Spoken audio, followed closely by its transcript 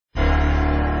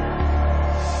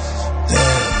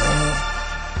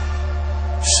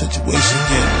Situation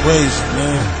getting crazy,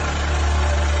 man.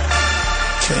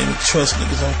 Can't even trust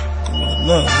niggas on with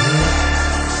enough, man.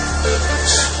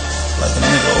 Like a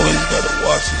nigga always gotta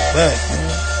watch his back,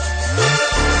 man.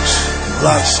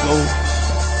 Block slow.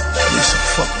 Need some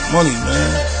fucking money, man.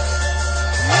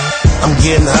 I'm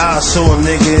getting high, so a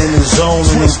nigga in the zone,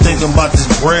 and I'm thinking about this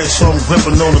bread, so I'm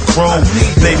gripping on the chrome.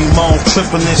 Baby mom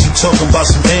tripping and she talking about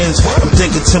some ends. I'm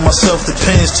thinking to myself, the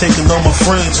pain's taking all my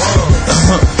friends.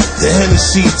 The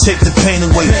Hennessy take the pain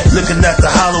away. Looking at the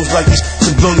hollows like this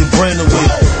to blow your brain away.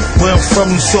 Where I'm from,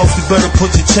 you soft, you better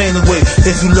put your chain away.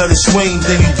 If you let it swing,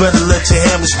 then you better let your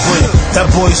hammer spring. That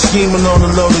boy scheming on the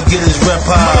low to get his rep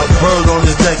high. Bird on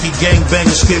his neck, he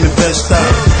gangbanging, screaming best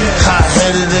style.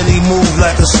 Hot-headed and he move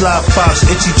like a sly fox.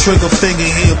 Itchy trigger finger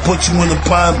here, put you in the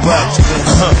pine box.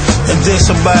 And then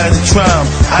somebody to try him.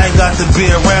 I ain't got to be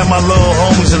around my little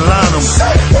homies and line them.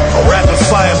 Rapid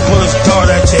fire bullets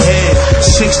dart at your head.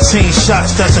 16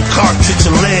 shots, that's a cartridge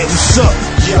of lead. What's up?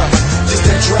 Yeah, just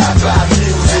that drive-by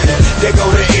music. They go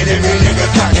to enemy, nigga,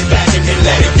 cock it back and then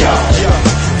let it go. Yeah,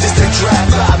 just that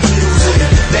drive-by music.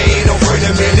 They ain't no friend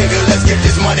of me, nigga, let's get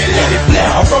this money, let it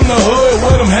blow. I'm from the hood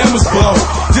where them hammers blow.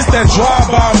 Just that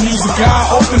drive-by music,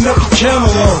 I open up the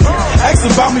cantaloupe. Ask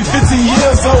about me 15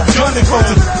 years old, gunning for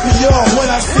the young when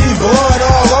I see blood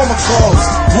all on my clothes.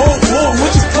 Whoa, whoa,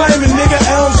 what you claiming, nigga?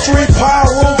 Elm Street,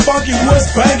 Pyro, Funky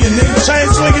West banging, nigga. Chain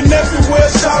swinging everywhere,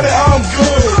 shout it, I'm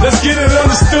good. Let's get it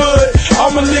understood.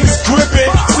 All my niggas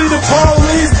gripping. See the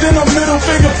police, then I'm middle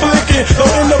finger flicking.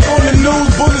 Don't end up on the news,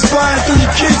 bullets flying through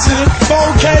your kitchen.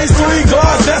 4Ks, 3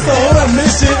 Glocks, that's a hood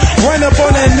mission. Ran up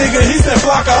on that nigga, he said,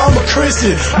 Flocka, I'm a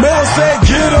Christian. Mel said,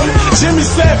 get him. Jimmy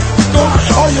said, f*** him.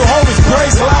 All your homies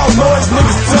brace, loud noise,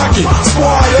 niggas ducking.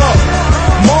 Squad up.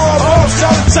 Mob up,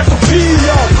 shout to check a P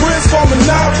up. Chris for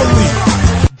Monopoly.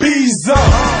 B's up.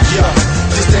 Yeah,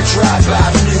 just that drive-by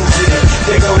music.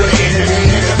 They go to enemy,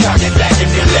 nigga, cock it back and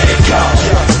then let it go.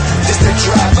 Yeah, just that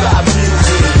drive-by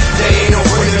music. They ain't no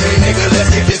friend of me, nigga, let's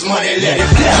get this money, let it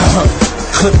blow.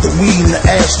 Clip the weed in the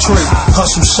ashtray.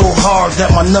 Hustle so hard that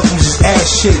my knuckles is ass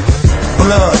shaped.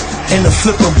 Blood and the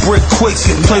flip a brick quick.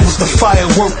 And play with the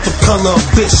firework, the color of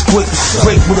biscuit.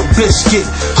 Break with a biscuit,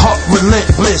 heart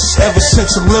relentless. Ever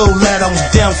since a little lad I was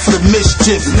down for the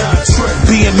mischief.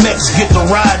 BMX, get the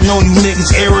riding on you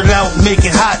niggas. Air it out, make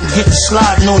it hot and get the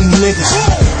sliding on you niggas.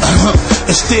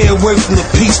 And stay away from the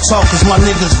peace talk, cause my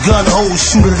niggas gun holes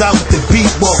shoot it out with the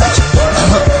beatbox.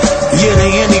 Yeah,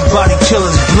 they anybody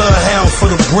killers, bloodhound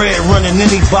for the bread, running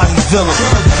anybody villain.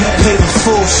 Pay the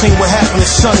full, seen what happened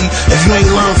to Sonny. If you ain't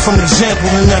learned from example,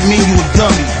 then that mean you a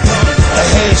dummy. A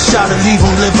headshot to leave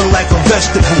him living like a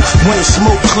vegetable. When the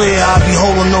smoke clear, I'll be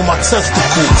holding on my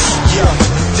testicles. Yeah,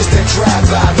 just that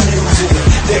drive-by music.